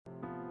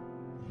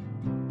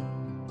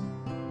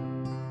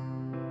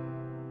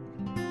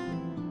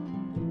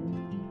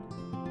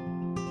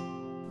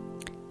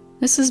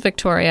This is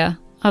Victoria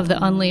of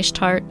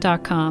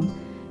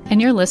theunleashedheart.com,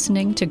 and you're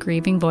listening to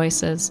Grieving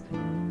Voices,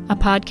 a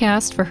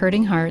podcast for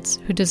hurting hearts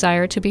who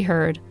desire to be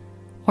heard,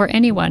 or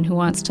anyone who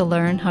wants to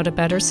learn how to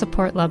better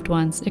support loved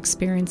ones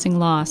experiencing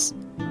loss.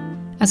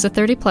 As a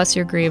 30-plus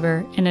year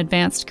griever and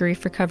advanced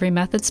grief recovery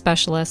method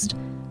specialist,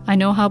 I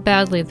know how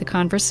badly the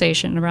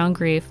conversation around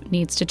grief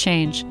needs to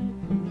change.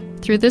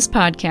 Through this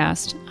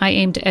podcast, I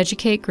aim to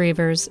educate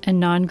grievers and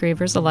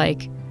non-grievers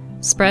alike,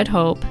 spread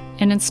hope,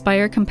 and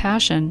inspire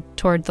compassion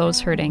toward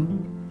those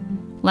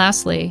hurting.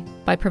 Lastly,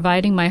 by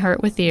providing my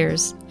heart with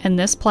ears and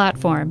this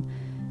platform,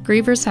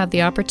 grievers have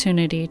the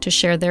opportunity to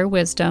share their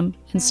wisdom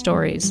and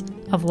stories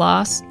of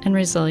loss and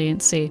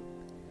resiliency.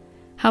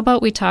 How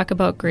about we talk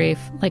about grief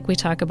like we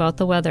talk about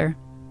the weather?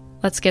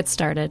 Let's get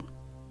started.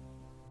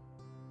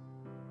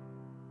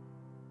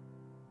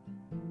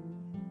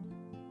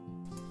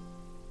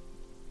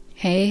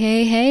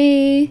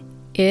 Hey.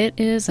 It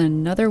is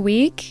another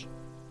week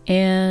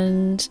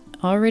and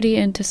already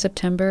into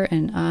September,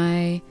 and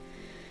I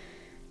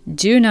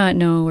do not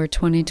know where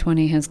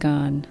 2020 has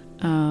gone.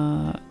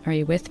 Are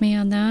you with me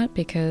on that?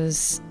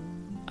 Because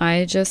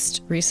I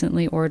just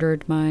recently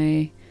ordered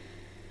my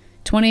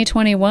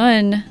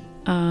 2021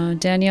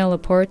 Danielle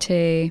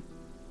Laporte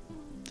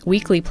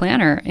weekly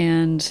planner,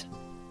 and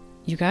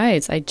you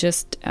guys,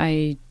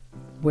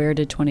 where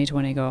did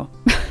 2020 go?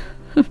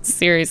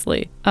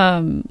 Seriously.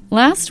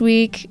 Last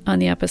week on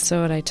the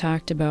episode, I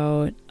talked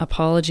about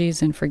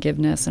apologies and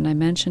forgiveness, and I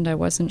mentioned I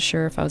wasn't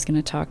sure if I was going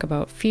to talk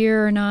about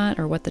fear or not,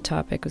 or what the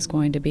topic was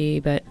going to be,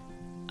 but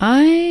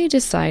I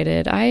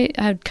decided, I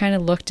had kind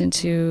of looked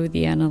into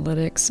the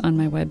analytics on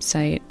my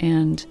website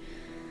and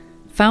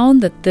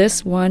found that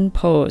this one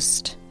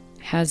post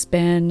has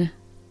been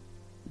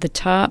the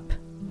top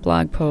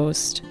blog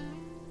post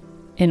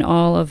in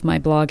all of my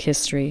blog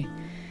history.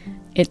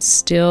 It's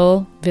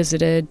still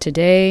visited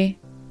today,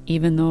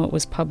 even though it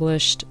was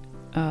published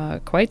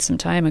quite some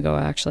time ago,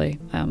 actually.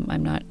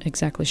 I'm not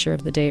exactly sure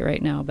of the date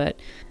right now, but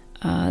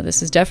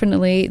this is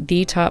definitely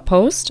the top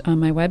post on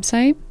my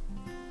website.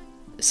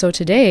 So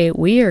today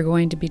we are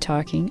going to be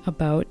talking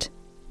about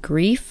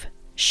grief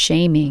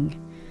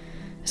shaming.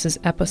 This is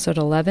episode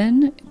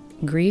 11,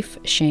 grief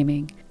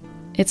shaming.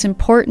 It's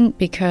important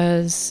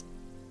because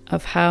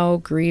of how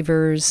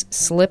grievers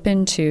slip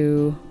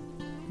into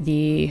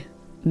the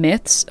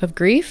myths of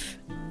grief,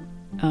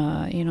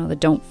 the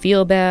don't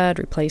feel bad,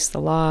 replace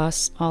the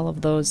loss, all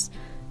of those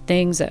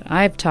things that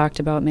I've talked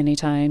about many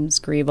times.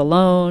 Grieve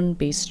alone,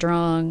 be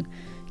strong,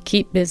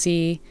 keep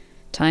busy,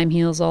 time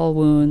heals all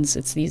wounds.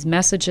 It's these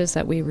messages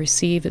that we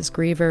receive as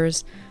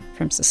grievers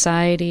from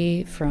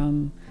society,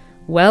 from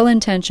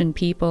well-intentioned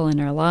people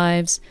in our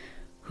lives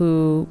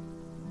who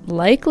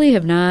likely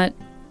have not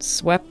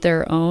swept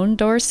their own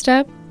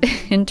doorstep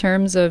in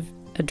terms of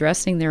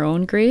addressing their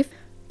own grief,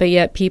 but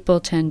yet people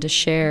tend to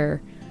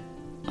share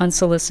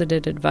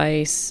unsolicited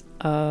advice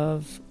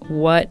of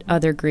what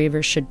other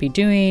grievers should be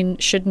doing,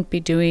 shouldn't be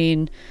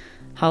doing,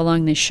 how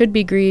long they should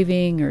be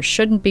grieving or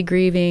shouldn't be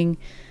grieving.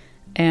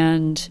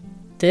 And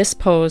this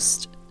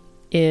post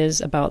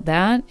is about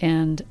that,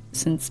 and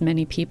since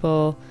many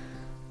people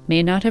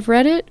may not have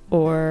read it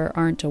or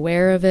aren't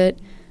aware of it,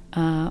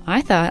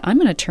 I thought I'm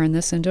going to turn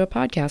this into a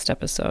podcast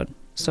episode.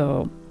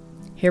 So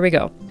here we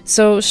go.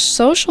 So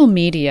social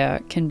media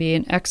can be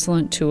an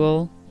excellent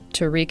tool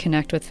to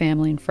reconnect with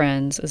family and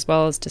friends, as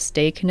well as to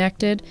stay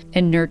connected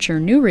and nurture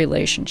new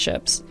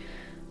relationships.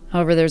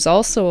 However, there's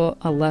also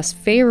a less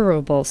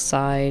favorable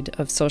side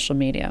of social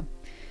media.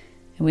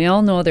 And we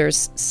all know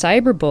there's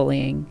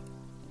cyberbullying,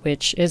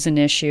 which is an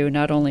issue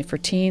not only for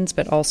teens,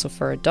 but also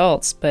for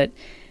adults. But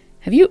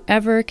have you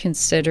ever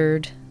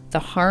considered the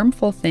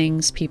harmful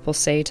things people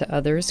say to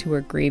others who are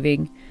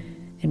grieving,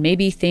 and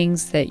maybe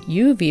things that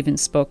you've even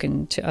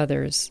spoken to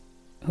others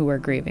who are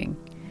grieving?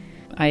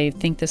 I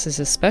think this is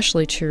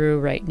especially true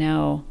right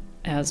now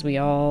as we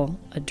all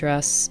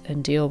address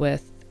and deal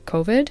with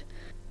COVID.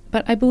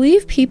 But I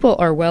believe people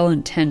are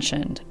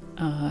well-intentioned.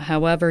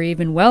 However,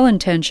 even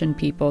well-intentioned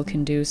people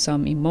can do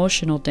some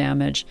emotional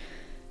damage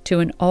to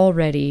an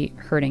already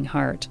hurting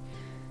heart.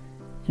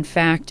 In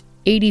fact,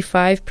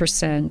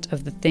 85%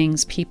 of the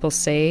things people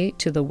say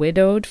to the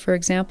widowed, for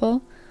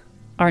example,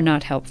 are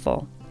not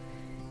helpful.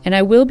 And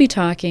I will be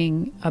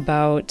talking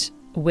about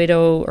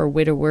widow or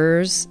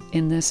widowers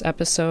in this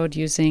episode,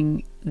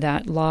 using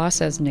that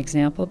loss as an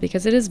example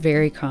because it is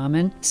very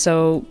common.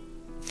 So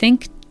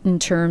think in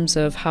terms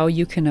of how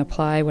you can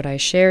apply what I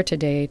share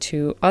today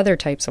to other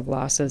types of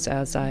losses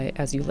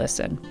as you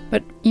listen.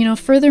 But,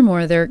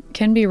 furthermore, there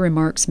can be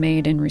remarks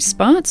made in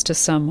response to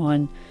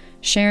someone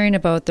sharing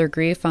about their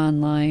grief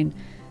online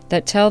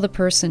that tell the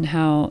person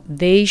how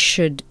they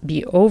should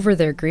be over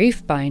their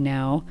grief by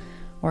now,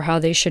 or how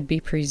they should be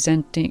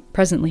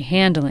presently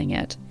handling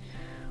it.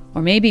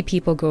 Or maybe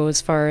people go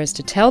as far as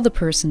to tell the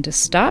person to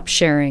stop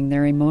sharing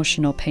their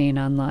emotional pain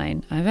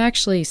online. I've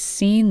actually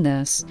seen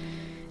this,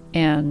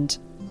 and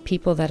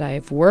people that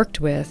I've worked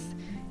with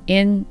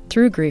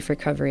through grief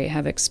recovery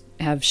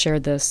have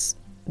shared this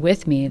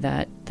with me,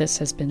 that this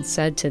has been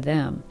said to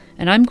them.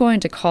 And I'm going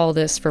to call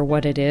this for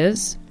what it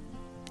is,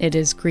 It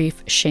is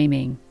grief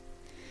shaming.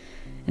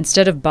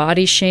 Instead of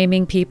body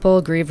shaming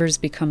people, grievers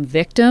become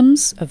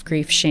victims of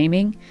grief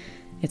shaming.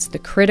 It's the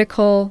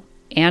critical,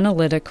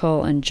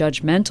 analytical, and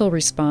judgmental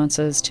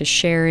responses to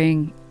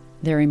sharing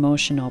their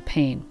emotional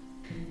pain.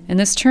 And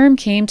this term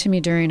came to me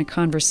during a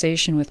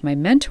conversation with my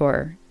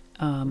mentor.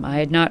 I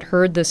had not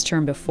heard this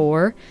term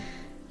before,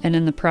 and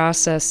in the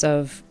process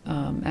of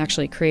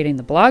actually creating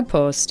the blog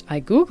post,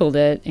 I Googled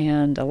it,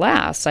 and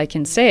alas, I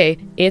can say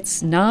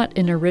it's not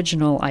an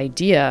original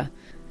idea.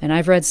 And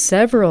I've read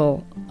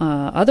several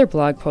other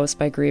blog posts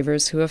by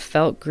grievers who have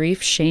felt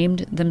grief shamed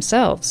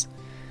themselves.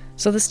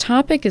 So this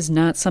topic is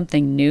not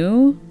something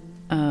new,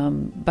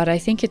 but I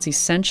think it's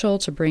essential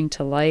to bring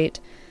to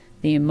light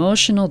the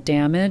emotional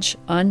damage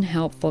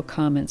unhelpful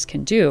comments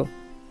can do.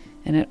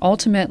 And it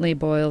ultimately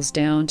boils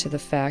down to the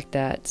fact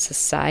that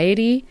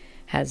society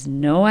has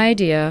no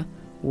idea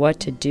what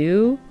to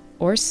do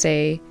or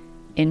say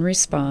in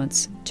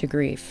response to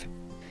grief.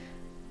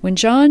 When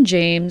John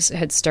James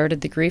had started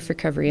the Grief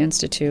Recovery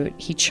Institute,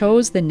 he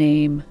chose the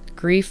name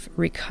Grief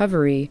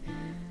Recovery,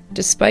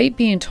 despite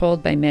being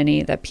told by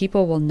many that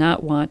people will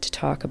not want to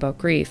talk about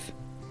grief.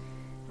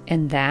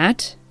 And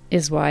that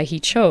is why he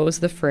chose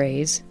the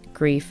phrase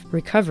grief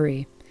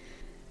recovery.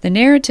 The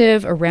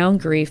narrative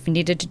around grief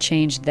needed to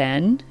change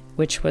then,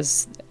 which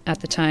was at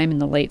the time in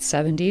the late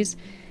 70s,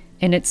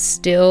 and it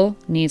still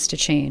needs to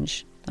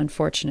change,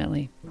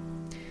 unfortunately.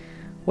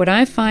 What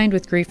I find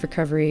with grief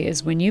recovery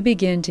is when you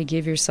begin to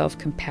give yourself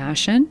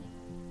compassion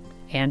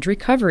and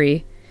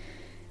recovery,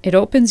 it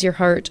opens your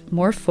heart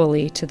more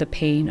fully to the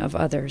pain of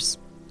others.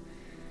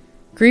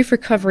 Grief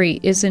recovery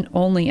isn't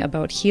only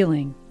about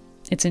healing,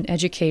 it's an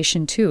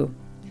education too.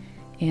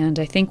 And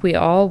I think we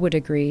all would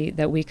agree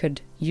that we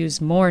could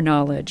use more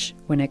knowledge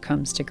when it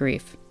comes to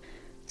grief.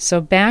 So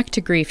back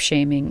to grief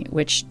shaming,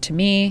 which to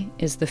me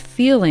is the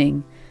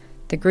feeling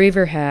the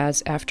griever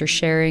has after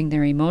sharing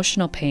their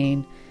emotional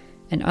pain,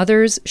 and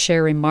others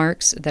share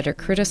remarks that are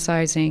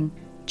criticizing,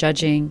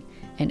 judging,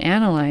 and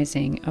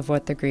analyzing of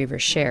what the griever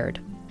shared.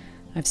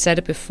 I've said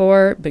it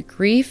before, but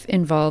grief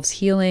involves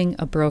healing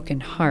a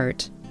broken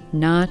heart,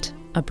 not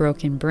a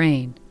broken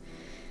brain.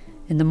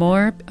 And the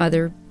more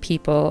other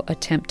people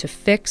attempt to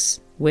fix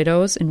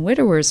widows and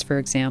widowers, for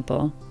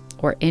example,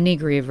 or any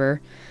griever,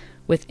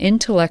 with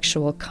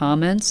intellectual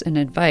comments and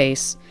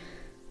advice,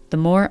 the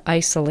more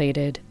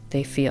isolated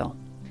they feel.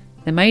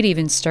 They might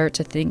even start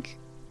to think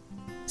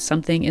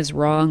something is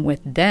wrong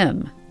with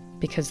them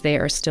because they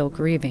are still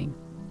grieving.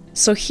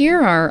 So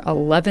here are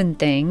 11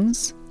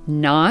 things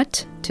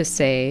not to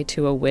say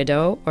to a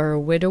widow or a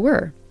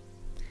widower.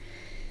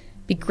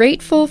 Be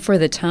grateful for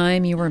the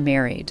time you were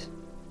married.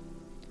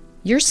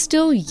 You're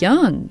still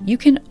young. You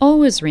can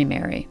always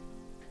remarry.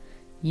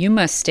 You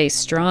must stay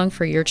strong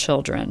for your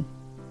children.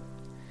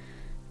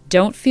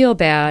 Don't feel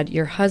bad.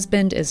 Your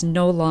husband is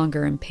no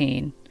longer in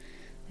pain.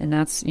 And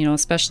that's,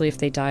 especially if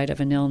they died of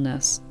an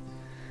illness.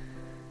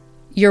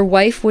 Your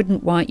wife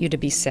wouldn't want you to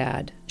be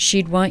sad.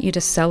 She'd want you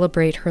to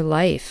celebrate her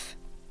life.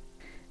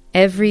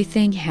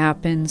 Everything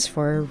happens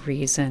for a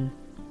reason.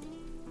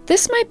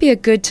 This might be a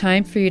good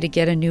time for you to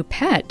get a new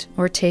pet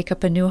or take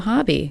up a new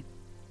hobby.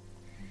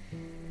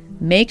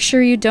 Make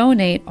sure you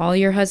donate all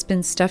your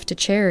husband's stuff to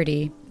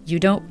charity. You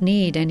don't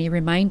need any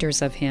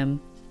reminders of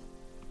him.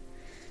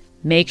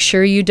 Make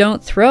sure you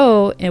don't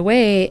throw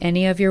away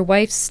any of your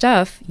wife's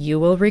stuff. You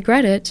will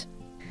regret it.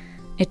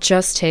 It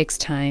just takes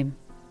time.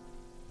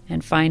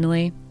 And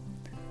finally,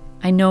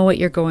 I know what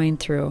you're going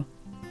through.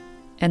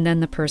 And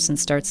then the person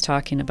starts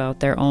talking about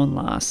their own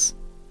loss.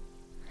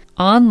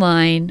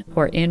 Online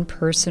or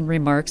in-person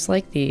remarks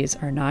like these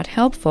are not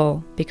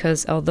helpful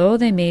because although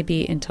they may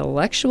be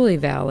intellectually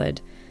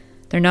valid,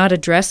 they're not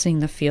addressing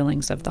the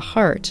feelings of the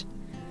heart.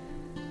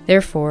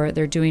 Therefore,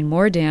 they're doing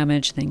more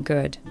damage than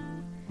good.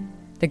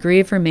 The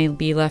griever may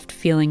be left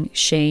feeling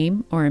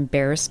shame or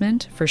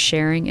embarrassment for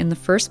sharing in the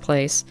first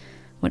place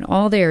when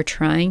all they are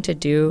trying to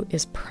do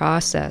is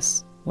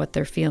process what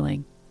they're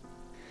feeling.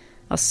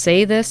 I'll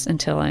say this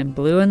until I'm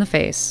blue in the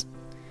face.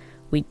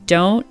 We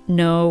don't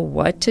know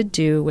what to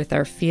do with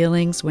our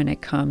feelings when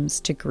it comes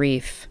to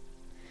grief.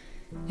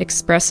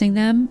 Expressing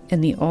them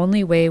in the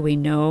only way we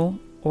know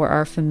or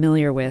are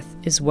familiar with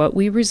is what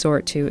we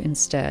resort to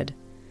instead.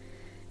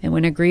 And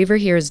when a griever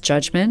hears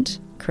judgment,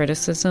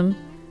 criticism,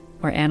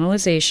 or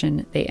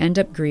analyzation, they end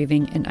up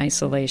grieving in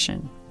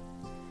isolation.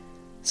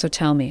 So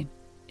tell me,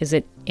 is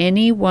it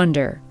any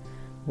wonder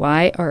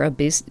why our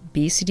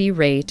obesity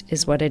rate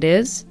is what it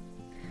is?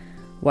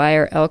 Why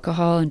our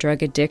alcohol and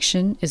drug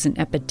addiction is an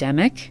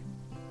epidemic?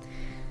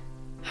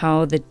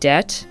 How the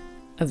debt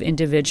of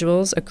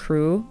individuals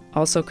accrue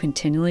also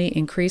continually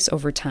increase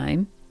over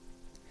time?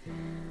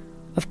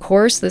 Of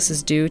course, this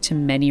is due to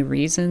many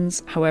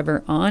reasons.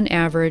 However, on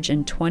average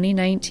in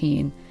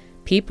 2019,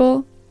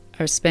 people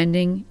are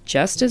spending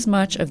just as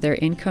much of their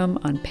income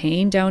on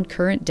paying down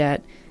current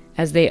debt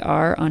as they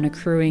are on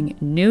accruing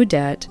new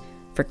debt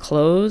for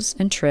clothes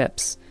and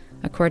trips,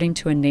 according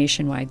to a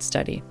nationwide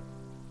study.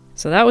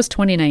 So that was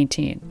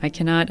 2019. I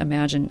cannot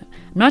imagine.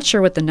 I'm not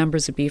sure what the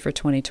numbers would be for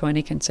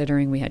 2020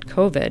 considering we had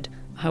COVID.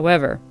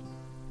 However,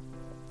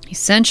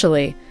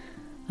 essentially,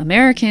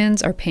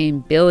 Americans are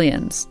paying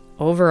billions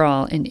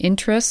overall in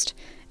interest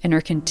and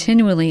are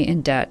continually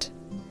in debt.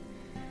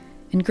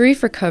 In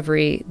grief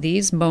recovery,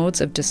 these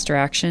modes of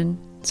distraction,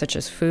 such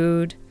as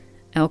food,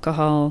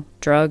 alcohol,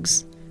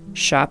 drugs,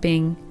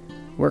 shopping,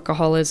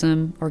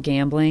 workaholism, or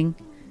gambling,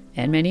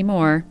 and many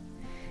more,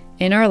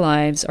 in our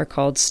lives are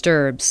called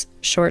STIRBs,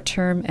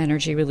 short-term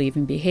energy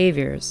relieving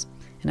behaviors.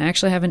 And I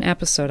actually have an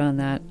episode on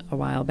that a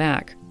while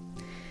back.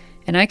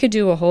 And I could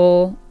do a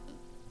whole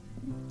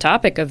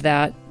topic of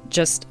that,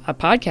 just a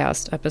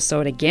podcast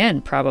episode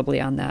again,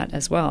 probably on that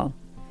as well.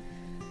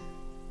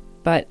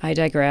 But I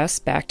digress,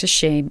 back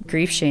to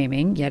grief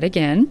shaming yet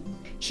again.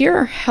 Here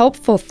are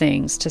helpful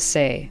things to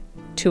say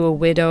to a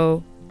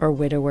widow or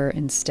widower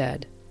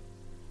instead.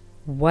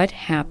 What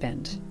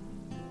happened?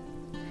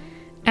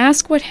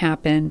 Ask what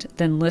happened,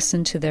 then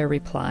listen to their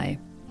reply.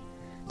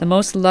 The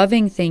most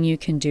loving thing you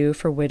can do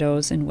for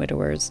widows and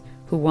widowers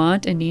who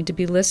want and need to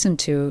be listened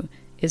to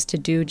is to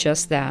do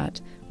just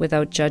that,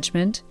 without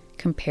judgment,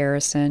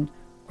 comparison,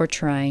 or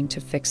trying to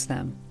fix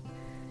them.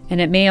 And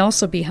it may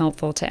also be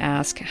helpful to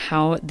ask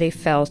how they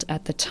felt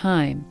at the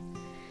time,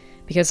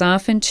 because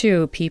often,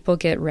 too, people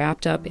get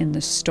wrapped up in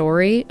the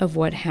story of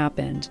what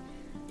happened,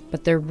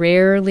 but they're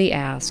rarely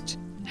asked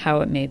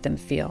how it made them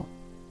feel.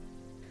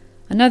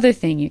 Another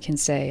thing you can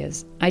say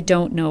is, I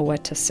don't know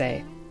what to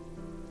say.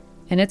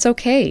 And it's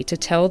okay to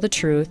tell the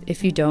truth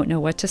if you don't know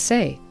what to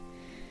say.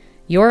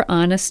 Your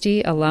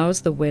honesty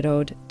allows the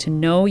widowed to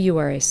know you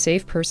are a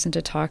safe person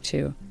to talk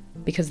to,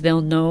 because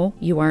they'll know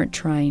you aren't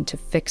trying to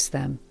fix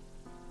them.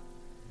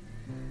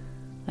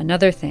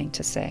 Another thing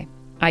to say,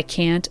 I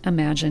can't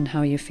imagine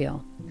how you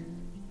feel.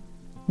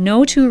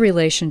 No two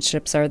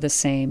relationships are the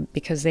same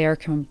because they are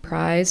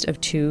comprised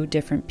of two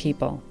different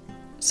people.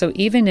 So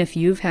even if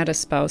you've had a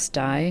spouse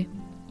die,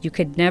 you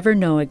could never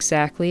know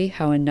exactly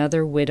how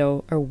another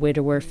widow or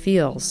widower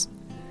feels.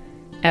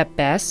 At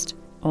best,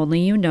 only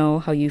you know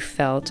how you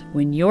felt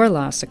when your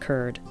loss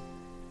occurred.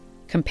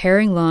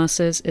 Comparing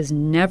losses is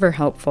never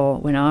helpful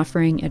when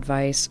offering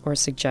advice or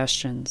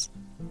suggestions.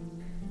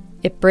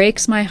 It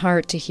breaks my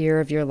heart to hear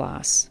of your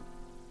loss.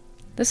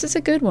 This is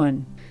a good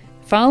one.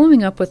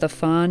 Following up with a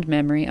fond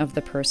memory of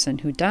the person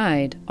who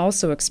died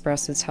also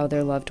expresses how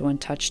their loved one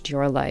touched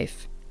your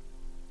life.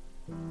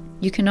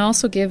 You can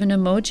also give an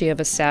emoji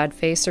of a sad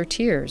face or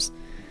tears.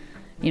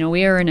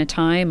 We are in a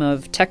time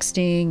of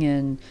texting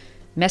and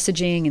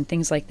messaging and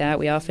things like that.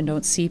 We often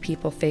don't see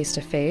people face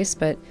to face,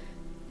 but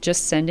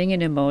just sending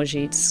an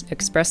emoji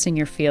expressing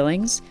your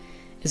feelings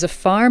is a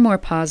far more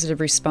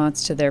positive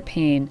response to their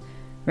pain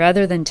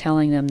rather than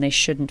telling them they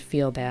shouldn't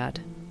feel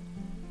bad.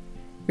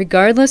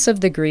 Regardless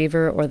of the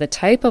griever or the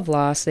type of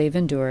loss they've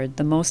endured,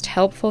 the most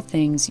helpful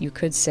things you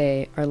could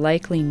say are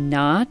likely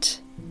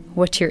not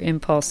what your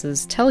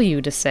impulses tell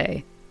you to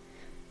say.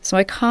 So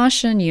I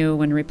caution you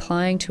when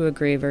replying to a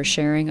griever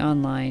sharing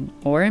online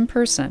or in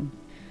person.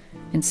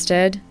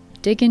 Instead,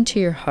 dig into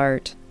your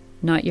heart,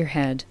 not your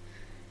head,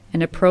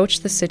 and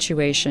approach the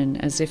situation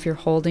as if you're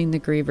holding the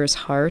griever's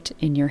heart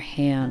in your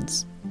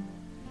hands.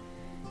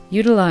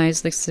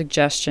 Utilize the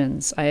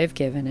suggestions I have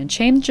given and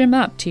change them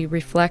up to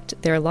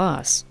reflect their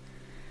loss.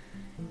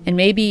 And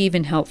maybe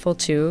even helpful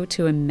too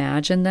to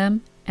imagine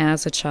them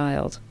as a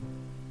child.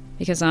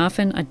 Because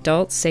often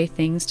adults say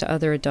things to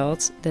other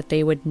adults that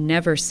they would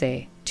never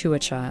say to a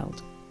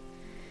child.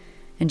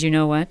 And you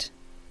know what?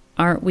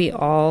 Aren't we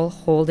all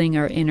holding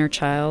our inner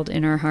child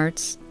in our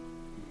hearts?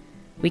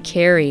 We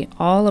carry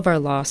all of our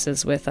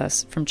losses with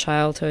us from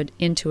childhood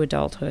into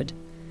adulthood.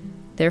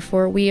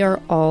 Therefore, we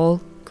are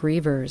all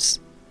grievers.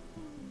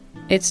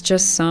 It's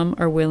just some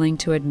are willing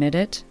to admit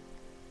it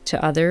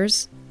to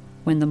others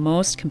when the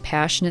most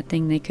compassionate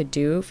thing they could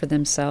do for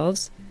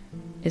themselves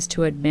is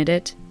to admit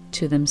it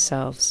to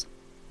themselves.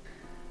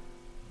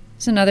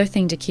 There's another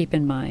thing to keep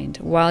in mind.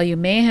 While you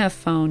may have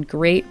found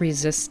great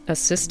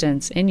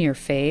assistance in your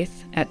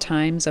faith at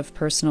times of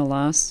personal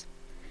loss,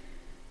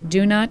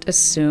 do not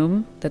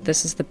assume that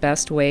this is the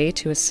best way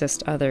to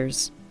assist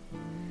others.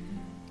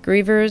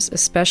 Grievers,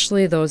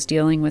 especially those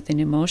dealing with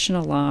an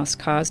emotional loss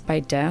caused by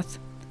death,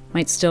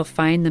 might still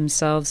find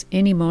themselves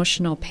in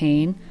emotional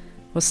pain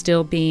while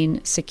still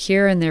being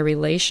secure in their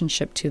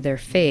relationship to their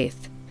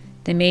faith.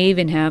 They may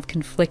even have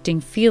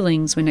conflicting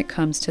feelings when it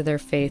comes to their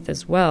faith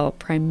as well,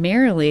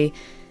 primarily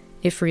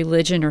if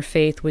religion or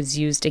faith was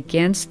used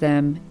against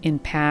them in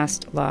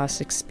past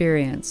loss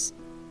experience.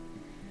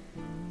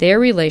 Their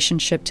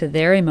relationship to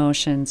their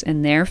emotions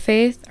and their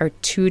faith are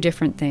two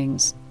different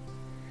things.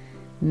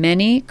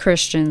 Many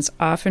Christians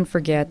often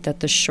forget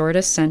that the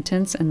shortest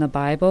sentence in the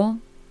Bible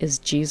is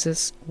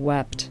Jesus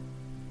wept.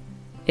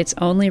 It's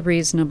only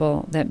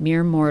reasonable that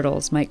mere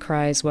mortals might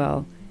cry as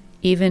well,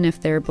 even if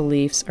their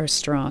beliefs are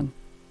strong.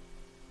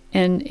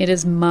 And it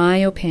is my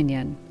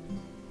opinion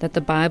that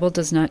the Bible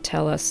does not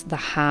tell us the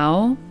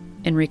how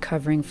in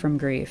recovering from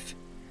grief.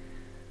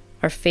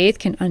 Our faith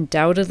can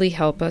undoubtedly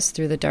help us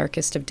through the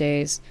darkest of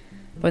days,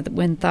 But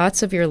when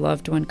thoughts of your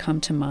loved one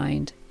come to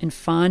mind and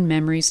fond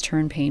memories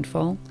turn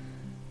painful,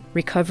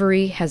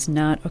 recovery has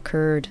not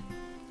occurred.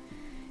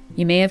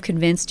 You may have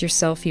convinced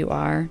yourself you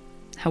are.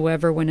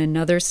 However, when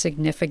another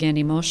significant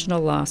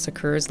emotional loss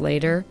occurs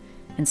later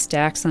and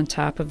stacks on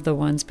top of the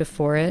ones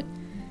before it,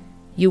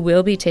 you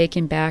will be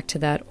taken back to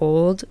that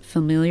old,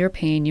 familiar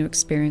pain you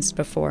experienced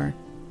before.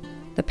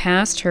 The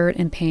past hurt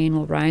and pain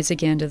will rise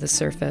again to the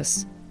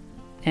surface.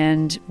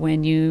 And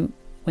when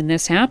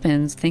this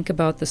happens, think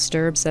about the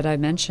STIRBs that I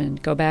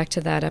mentioned. Go back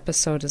to that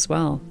episode as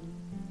well.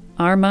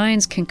 Our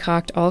minds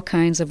concoct all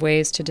kinds of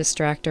ways to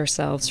distract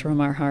ourselves from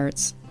our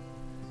hearts.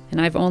 And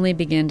I've only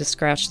begun to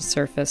scratch the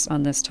surface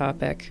on this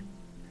topic.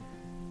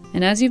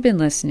 And as you've been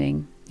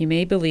listening, you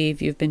may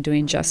believe you've been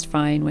doing just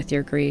fine with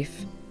your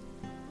grief.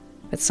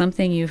 But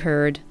something you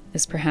heard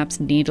is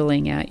perhaps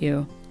needling at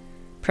you,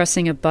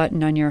 pressing a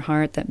button on your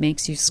heart that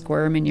makes you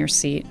squirm in your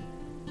seat.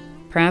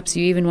 Perhaps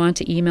you even want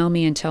to email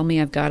me and tell me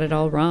I've got it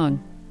all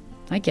wrong.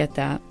 I get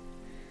that.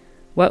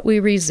 What we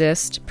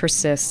resist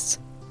persists.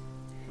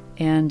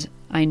 And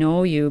I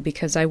know you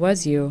because I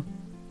was you,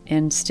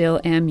 and still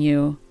am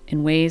you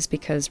in ways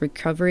because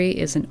recovery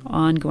is an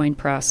ongoing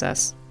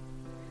process.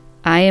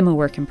 I am a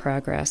work in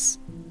progress.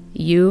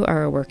 You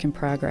are a work in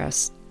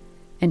progress.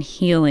 And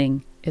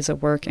healing is a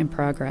work in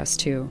progress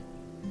too.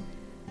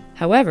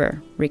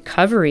 However,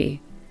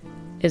 recovery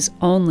is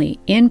only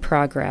in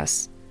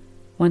progress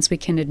once we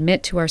can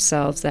admit to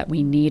ourselves that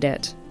we need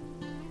it.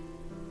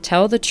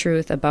 Tell the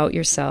truth about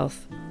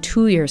yourself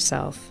to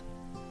yourself.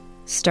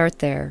 Start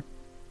there.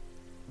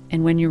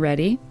 And when you're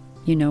ready,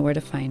 you know where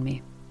to find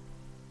me.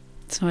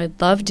 So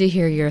I'd love to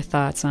hear your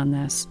thoughts on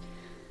this.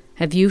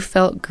 Have you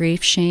felt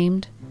grief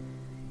shamed?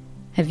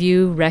 Have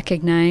you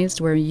recognized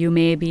where you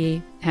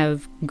maybe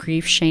have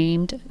grief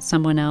shamed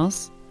someone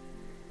else?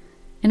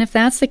 And if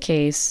that's the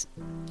case,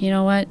 you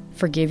know what?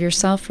 Forgive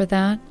yourself for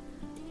that.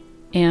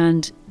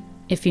 And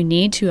if you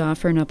need to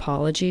offer an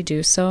apology,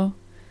 do so.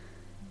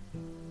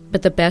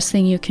 But the best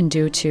thing you can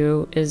do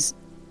too is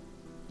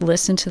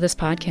listen to this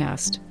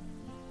podcast.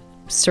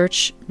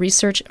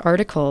 Research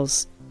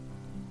articles.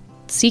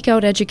 Seek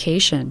out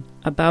education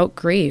about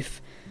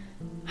grief,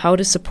 how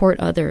to support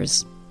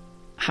others,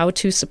 how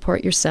to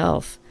support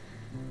yourself.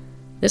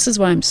 This is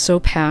why I'm so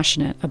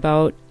passionate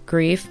about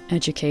grief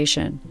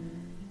education,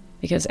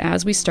 because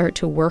as we start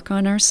to work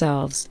on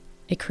ourselves,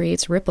 it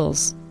creates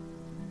ripples.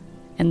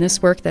 And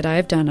this work that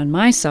I've done on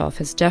myself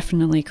has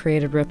definitely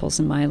created ripples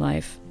in my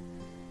life.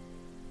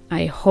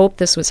 I hope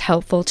this was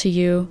helpful to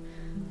you.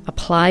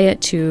 Apply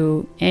it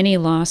to any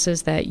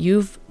losses that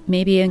you've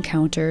maybe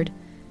encountered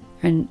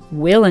and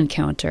will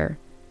encounter,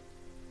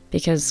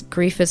 because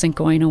grief isn't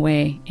going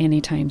away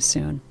anytime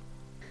soon.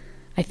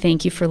 I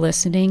thank you for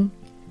listening.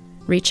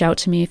 Reach out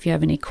to me if you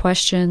have any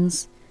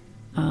questions.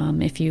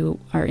 If you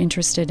are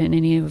interested in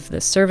any of the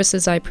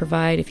services I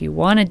provide, if you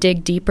want to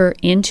dig deeper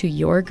into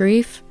your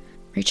grief,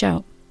 reach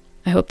out.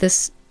 I hope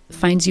this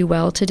finds you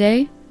well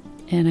today,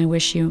 and I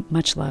wish you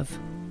much love.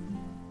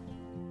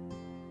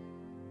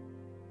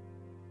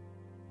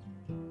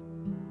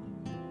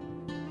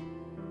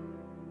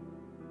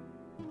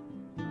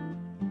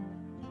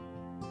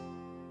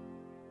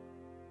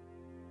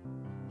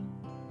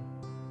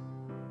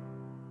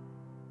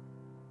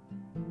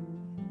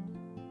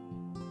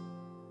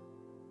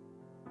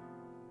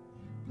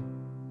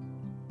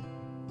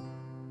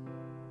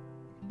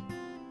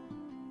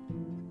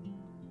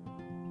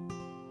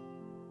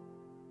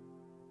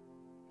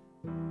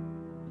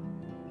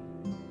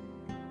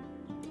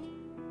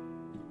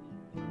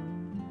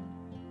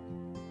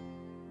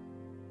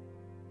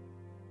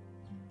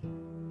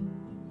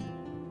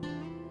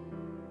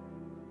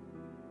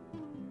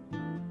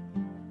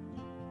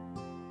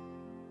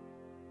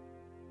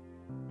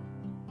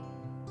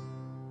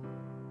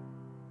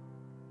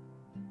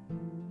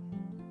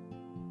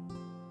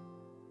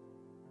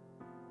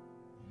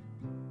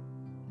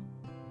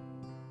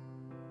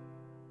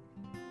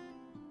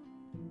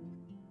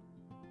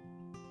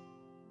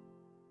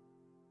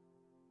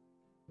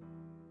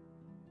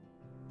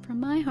 From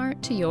my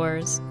heart to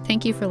yours,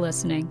 thank you for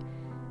listening.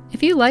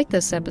 If you like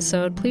this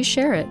episode, please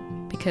share it,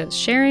 because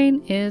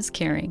sharing is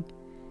caring.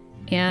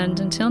 And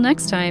until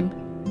next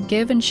time,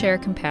 give and share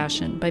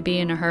compassion by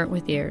being a heart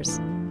with ears.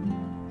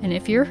 And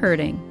if you're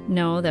hurting,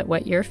 know that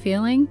what you're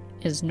feeling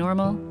is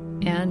normal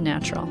and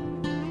natural.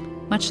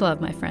 Much love,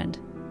 my friend.